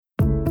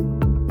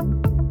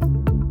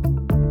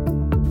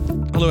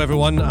Hello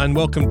everyone and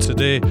welcome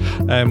today.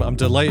 I'm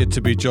delighted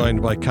to be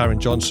joined by Karen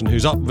Johnson,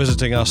 who's up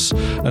visiting us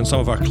and some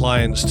of our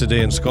clients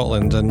today in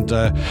Scotland. And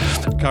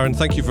Karen,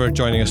 thank you for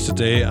joining us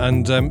today,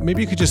 and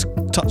maybe you could just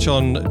touch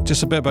on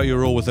just a bit about your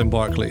role within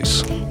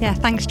Barclays. Yeah,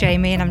 thanks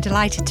Jamie, and I'm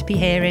delighted to be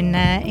here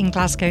in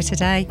Glasgow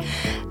today.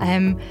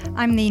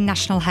 I'm the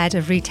National Head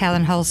of Retail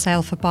and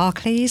Wholesale for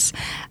Barclays.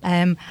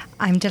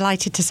 I'm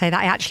delighted to say that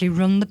I actually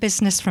run the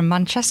business from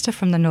Manchester,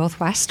 from the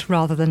northwest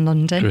rather than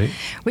London. Great.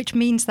 Which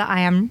means that I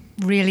am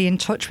really in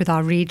touch with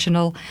our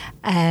regional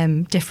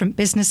different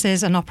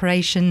businesses and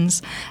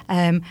operations.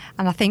 And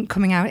I think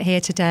coming out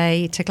here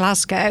today to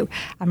Glasgow,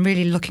 I'm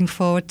really looking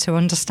forward to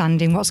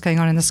understanding what's going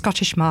on in the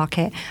Scottish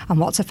market and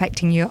what's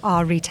affecting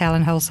our retail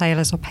and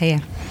wholesalers up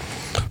here.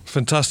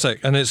 Fantastic.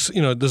 And it's,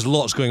 there's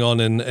lots going on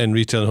in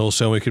retail and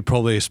wholesale. We could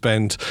probably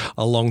spend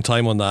a long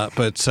time on that,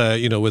 but,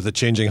 with the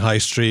changing high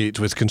street,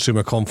 with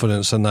consumer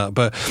confidence and that.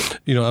 But,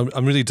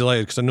 I'm really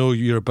delighted because I know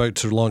you're about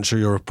to launch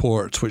your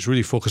report, which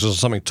really focuses on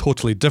something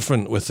totally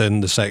different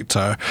within the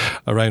sector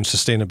around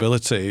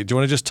sustainability. Do you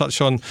want to just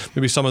touch on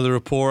maybe some of the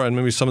report and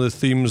maybe some of the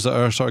themes that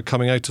are sort of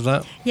coming out of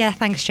that? Yeah,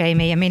 thanks,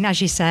 Jamie. I mean,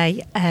 as you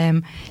say,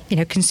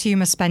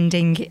 consumer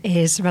spending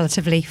is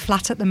relatively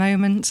flat at the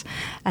moment,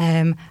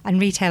 and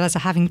retailers are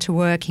having to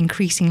work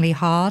increasingly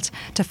hard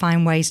to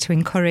find ways to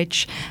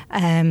encourage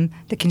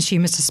the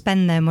consumers to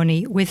spend their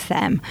money with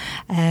them.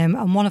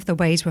 And one of the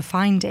ways we're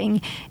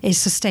finding is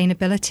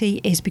sustainability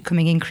is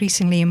becoming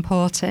increasingly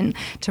important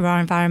to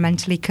our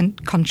environmentally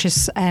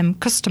conscious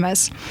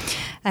customers.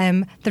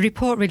 The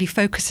report really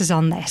focuses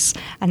on this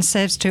and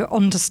serves to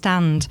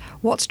understand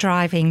what's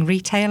driving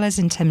retailers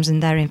in terms of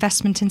their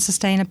investment in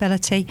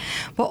sustainability,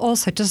 but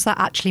also does that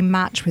actually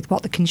match with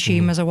what the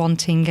consumers are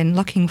wanting and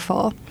looking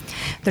for.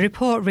 The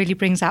report really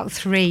brings out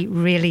three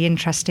really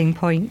interesting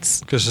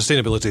points. Because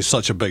sustainability is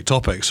such a big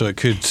topic, so it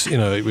could,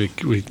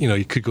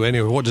 you could go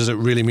anywhere. What does it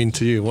really mean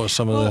to you? What are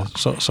some of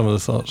the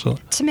thoughts?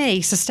 To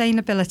me,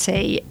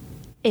 sustainability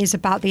is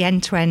about the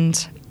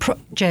end-to-end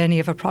journey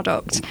of a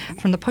product,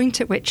 from the point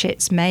at which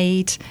it's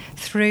made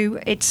through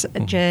its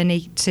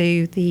journey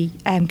to the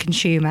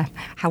consumer,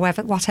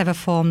 whatever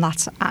form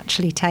that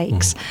actually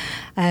takes.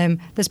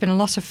 There's been a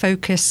lot of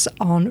focus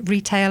on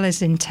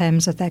retailers in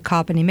terms of their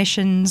carbon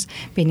emissions,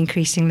 being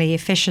increasingly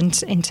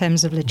efficient in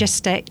terms of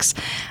logistics,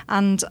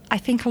 and I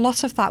think a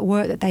lot of that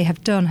work that they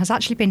have done has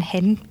actually been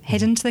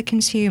hidden to the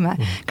consumer,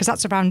 because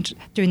that's around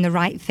doing the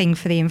right thing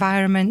for the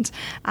environment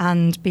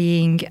and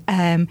being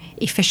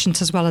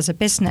efficient as well as a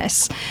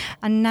business.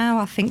 And now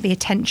I think the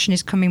attention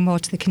is coming more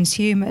to the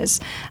consumers,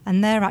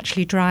 and they're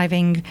actually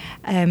driving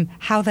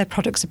how their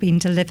products are being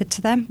delivered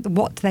to them,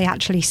 what they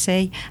actually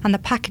see, and the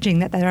packaging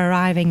that they're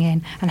arriving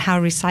in, and how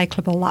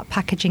recyclable that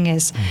packaging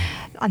is.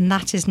 And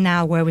that is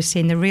now where we're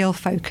seeing the real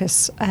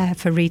focus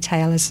for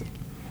retailers.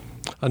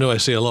 I know I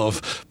see a lot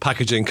of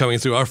packaging coming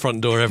through our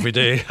front door every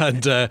day,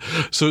 and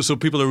so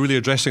people are really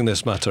addressing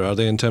this matter, are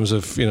they? In terms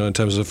of,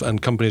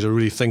 and companies are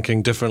really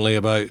thinking differently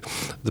about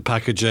the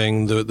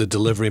packaging, the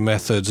delivery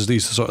methods.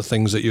 These are the sort of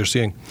things that you're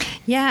seeing.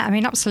 Yeah, I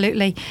mean,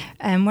 absolutely.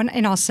 When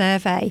in our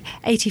survey,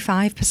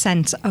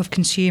 85% of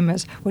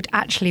consumers would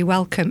actually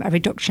welcome a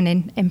reduction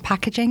in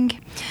packaging.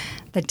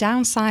 The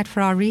downside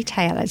for our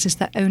retailers is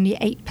that only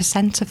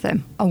 8% of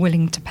them are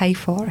willing to pay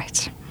for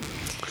it.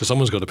 Because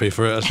someone's got to pay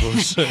for it, I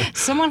suppose.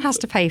 Someone has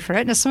to pay for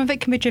it. Now, some of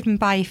it can be driven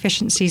by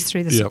efficiencies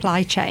through the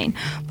supply chain.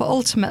 But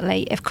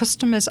ultimately, if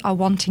customers are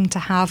wanting to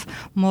have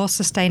more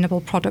sustainable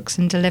products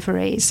and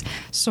deliveries,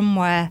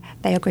 somewhere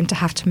they are going to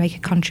have to make a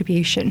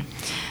contribution.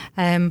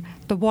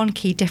 The one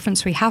key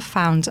difference we have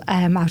found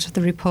out of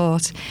the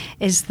report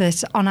is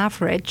that on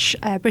average,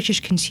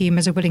 British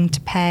consumers are willing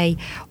to pay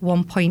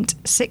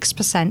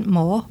 1.6%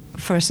 more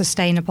for a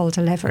sustainable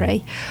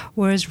delivery,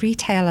 whereas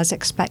retailers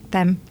expect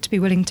them to be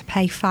willing to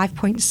pay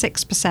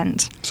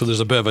 5.6%. So there's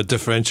a bit of a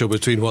differential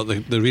between what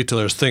the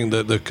retailers think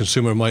that the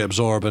consumer might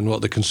absorb and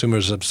what the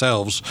consumers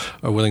themselves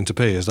are willing to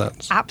pay, is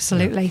that?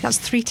 Absolutely. That's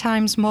 3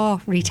 times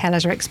more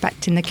retailers are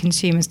expecting the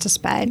consumers to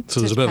spend. So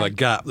there's a bit of a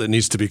gap that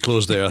needs to be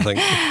closed there, I think.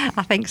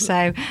 I think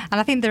so. And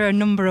I think there are a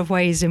number of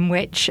ways in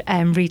which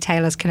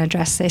retailers can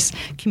address this.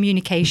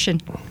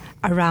 Communication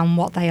around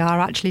what they are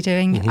actually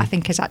doing, I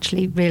think, is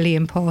actually really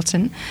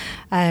important,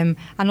 and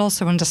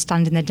also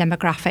understanding the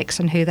demographics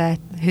and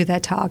who they're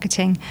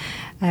targeting.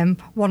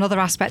 One other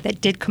aspect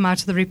that did come out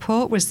of the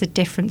report was the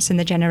difference in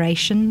the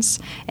generations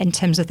in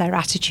terms of their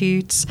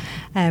attitudes.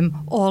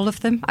 All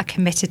of them are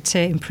committed to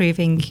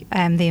improving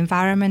the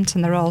environment,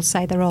 and they're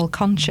all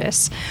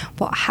conscious,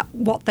 but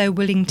what they're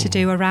willing to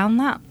do around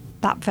that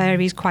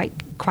varies quite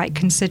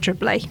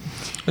considerably.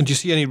 And do you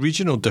see any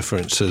regional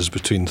differences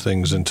between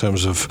things in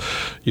terms of,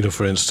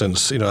 for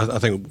instance, I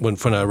think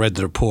when I read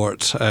the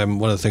report,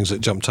 one of the things that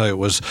jumped out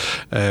was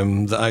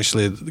that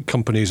actually the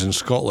companies in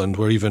Scotland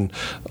were even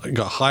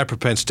got a higher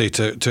propensity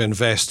to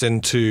invest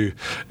into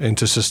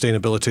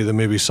sustainability than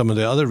maybe some of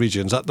the other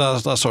regions. That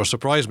sort of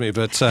surprised me,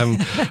 but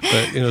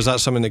is that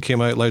something that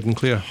came out loud and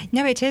clear?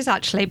 No, it is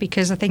actually,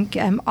 because I think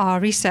our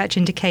research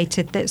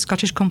indicated that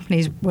Scottish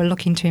companies were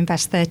looking to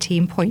invest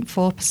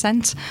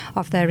 13.4%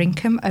 of their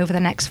income over the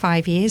next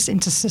 5 years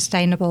into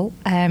sustainable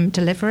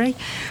delivery,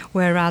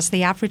 whereas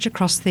the average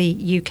across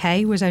the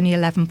UK was only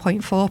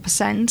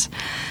 11.4%.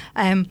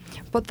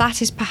 But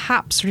that is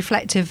perhaps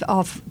reflective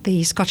of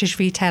the Scottish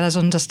retailers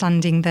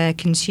understanding their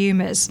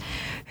consumers,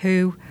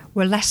 who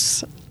were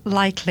less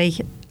likely,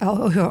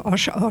 or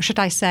should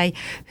I say,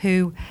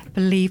 who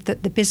believe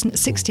that the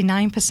business,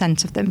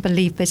 69% of them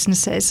believe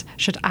businesses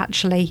should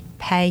actually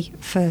pay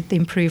for the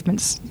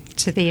improvements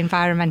to the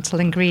environmental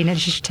and green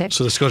initiative.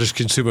 So the Scottish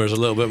consumer is a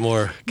little bit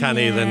more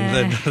canny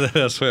than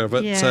elsewhere.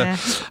 But and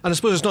I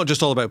suppose it's not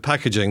just all about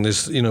packaging.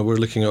 There's, we're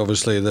looking at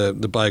obviously the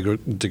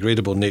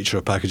biodegradable nature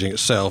of packaging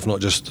itself, not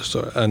just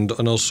and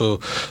also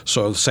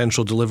sort of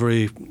central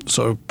delivery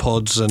sort of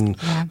pods and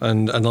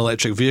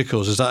electric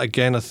vehicles. Is that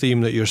again a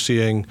theme that you're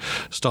seeing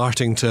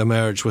starting to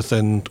emerge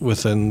within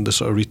the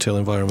sort of retail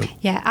environment?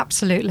 Yeah,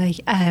 absolutely.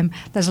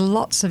 There's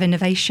lots of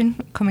innovation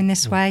coming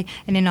this way,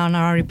 and in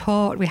our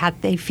report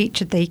they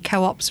featured the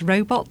Co-op's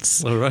robots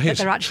that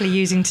they're actually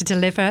using to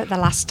deliver the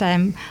last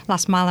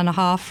mile and a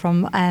half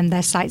from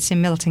their sites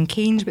in Milton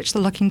Keynes, which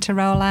they're looking to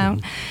roll out.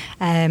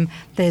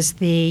 There's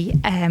the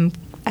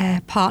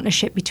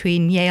partnership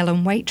between Yale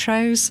and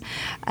Waitrose,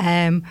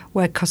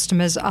 where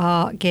customers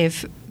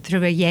give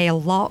through a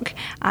Yale lock,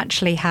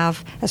 actually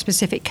have a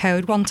specific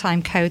code,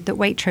 one-time code that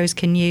Waitrose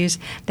can use.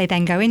 They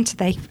then go into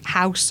the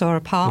house or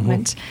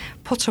apartment,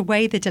 put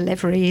away the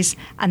deliveries,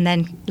 and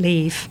then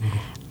leave.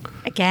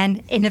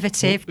 Again,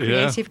 innovative,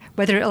 creative.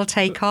 Whether it'll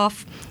take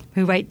off,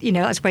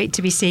 let's wait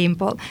to be seen.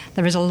 But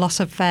there is a lot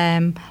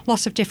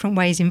of different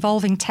ways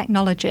involving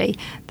technology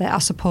that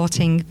are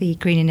supporting the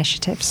green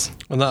initiatives.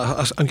 And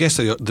that, I guess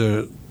they're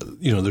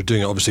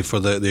doing it obviously for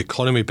the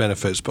economy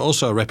benefits, but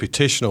also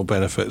reputational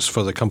benefits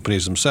for the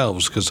companies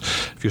themselves. Because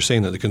if you're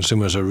saying that the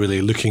consumers are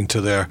really looking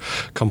to their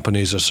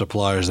companies or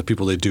suppliers, the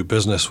people they do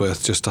business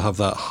with, just to have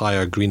that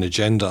higher green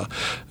agenda,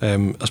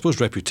 I suppose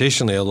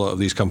reputationally a lot of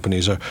these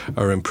companies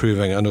are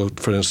improving. I know,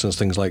 for instance,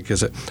 things like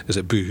is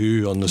it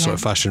Boohoo on the sort of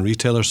fashion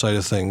retailer side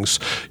of things,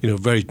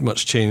 very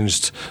much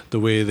changed the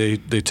way they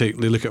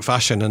look at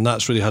fashion, and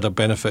that's really had a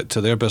benefit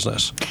to their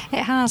business.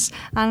 It has,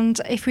 and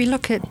if we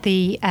look at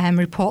the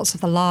reports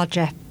of the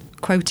larger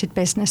quoted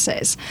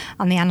businesses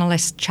and the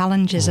analyst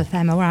challenges of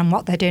them around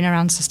what they're doing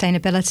around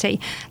sustainability,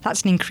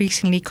 that's an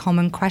increasingly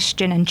common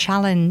question and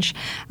challenge,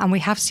 and we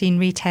have seen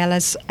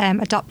retailers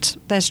adopt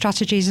their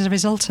strategies as a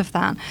result of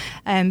that.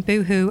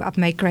 Boohoo have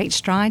made great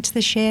strides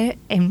this year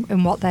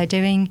in what they're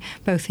doing,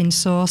 both in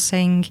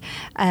sourcing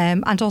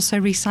and also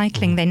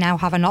recycling. They now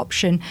have an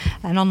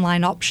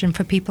online option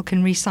for people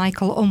can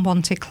recycle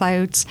unwanted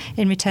clothes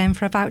in return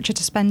for a voucher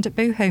to spend at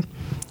Boohoo.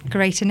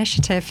 Great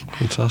initiative.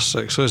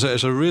 Fantastic. So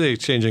it's a really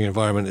changing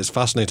environment. It's a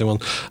fascinating one.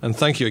 And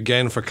thank you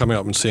again for coming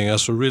up and seeing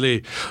us. We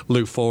really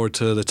look forward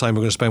to the time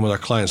we're going to spend with our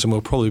clients, and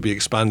we'll probably be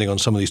expanding on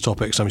some of these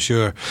topics, I'm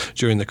sure,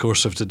 during the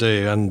course of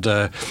today. And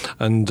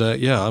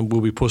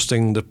we'll be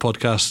posting the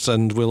podcasts,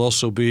 and we'll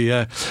also be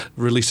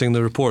releasing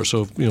the report.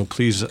 So,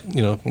 please,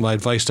 my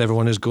advice to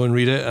everyone is go and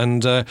read it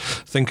and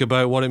think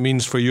about what it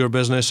means for your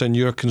business and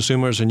your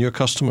consumers and your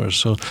customers.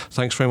 So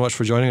thanks very much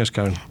for joining us,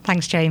 Karen.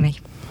 Thanks, Jamie.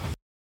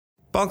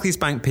 Barclays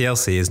Bank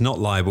PLC is not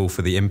liable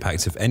for the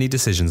impact of any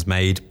decisions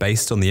made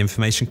based on the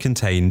information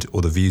contained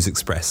or the views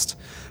expressed.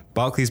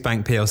 Barclays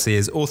Bank PLC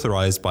is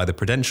authorised by the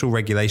Prudential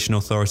Regulation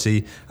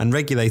Authority and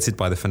regulated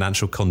by the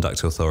Financial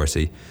Conduct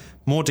Authority.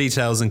 More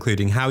details,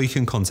 including how you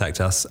can contact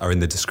us, are in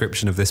the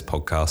description of this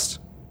podcast.